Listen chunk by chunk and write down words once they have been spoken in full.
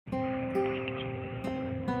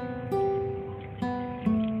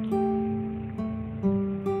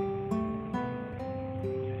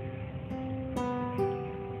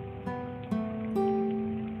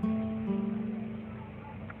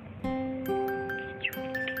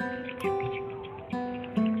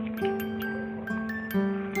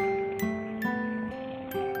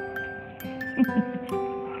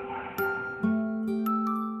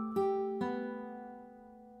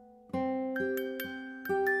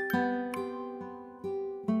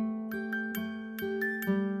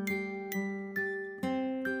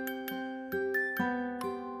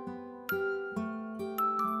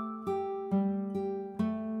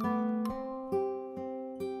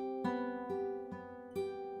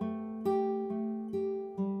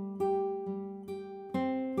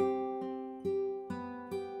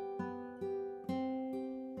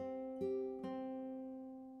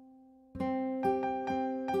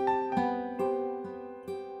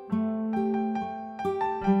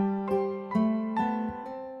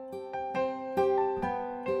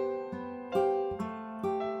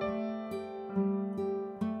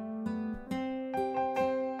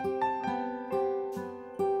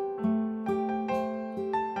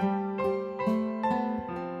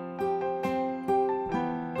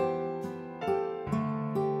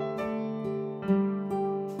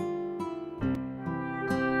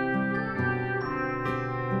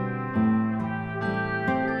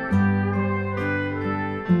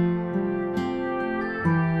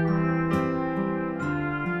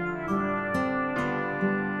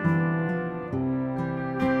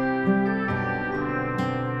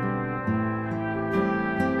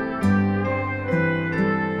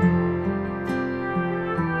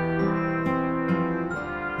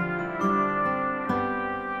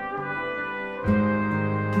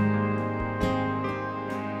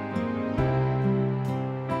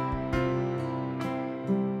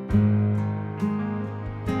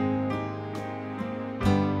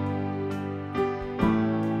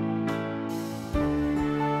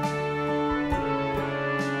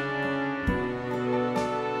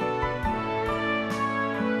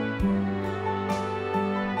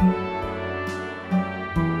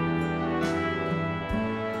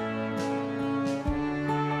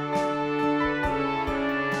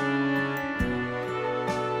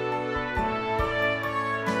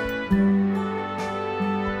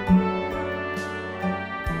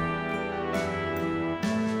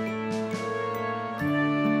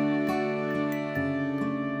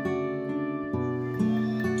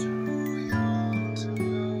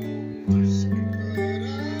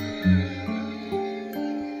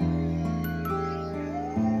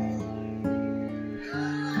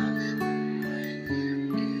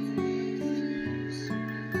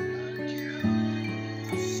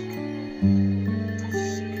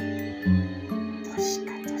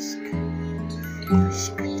Tośka.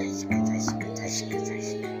 Tośka, Tośka, Tośka, Tośka,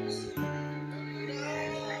 Tośka.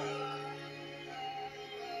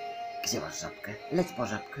 Gdzie masz żabkę? Leć po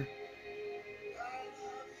żabkę.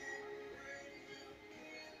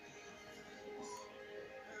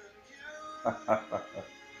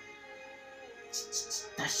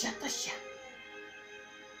 Tosia, Tosia.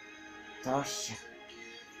 Tosia.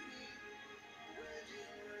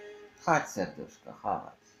 Chodź, serduszko,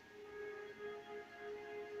 chodź.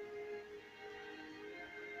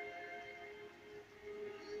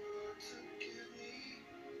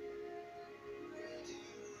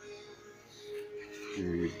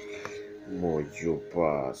 Mój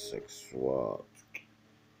dziupasek słodki.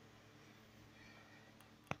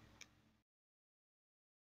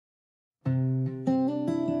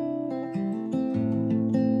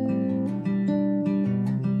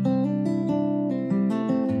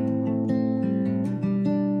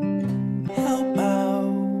 Help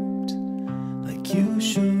out like you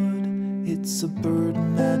should. It's a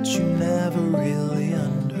burden that you never really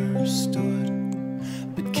understood.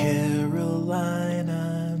 But Caroline,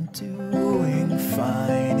 I'm doing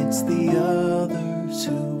fine. It's the others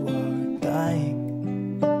who are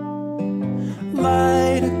dying.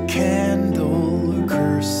 Light a candle or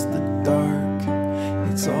curse the dark.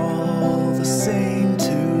 It's all the same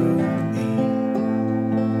to me.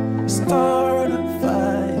 Start a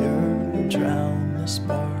fire, drown the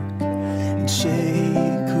spark, and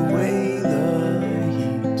shake away the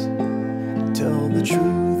heat. Tell the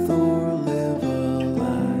truth or live a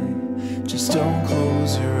lie. Just don't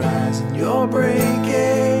close your eyes and you're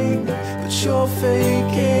breaking, but you're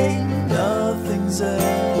faking. Nothing's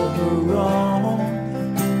ever wrong.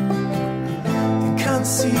 And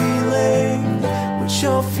concealing what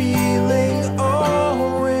you're feeling,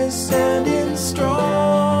 always standing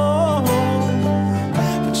strong.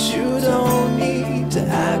 But you don't need to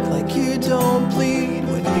act like you don't bleed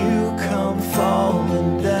when you come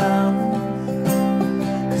falling down.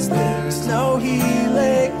 'Cause there's no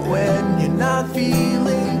healing when you're not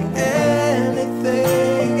feeling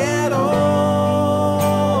anything at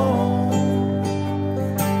all.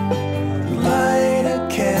 Light a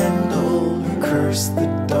candle or curse the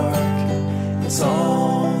dark. It's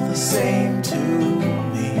all the same to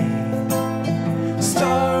me.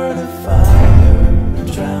 Start a fire,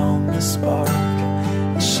 drown the spark,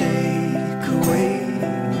 and shake away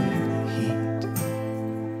the heat.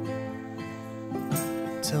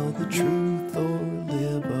 Tell the truth or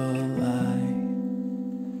live a lie.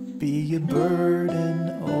 Be a burden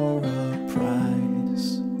or a prize.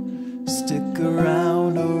 Stick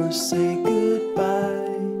around or say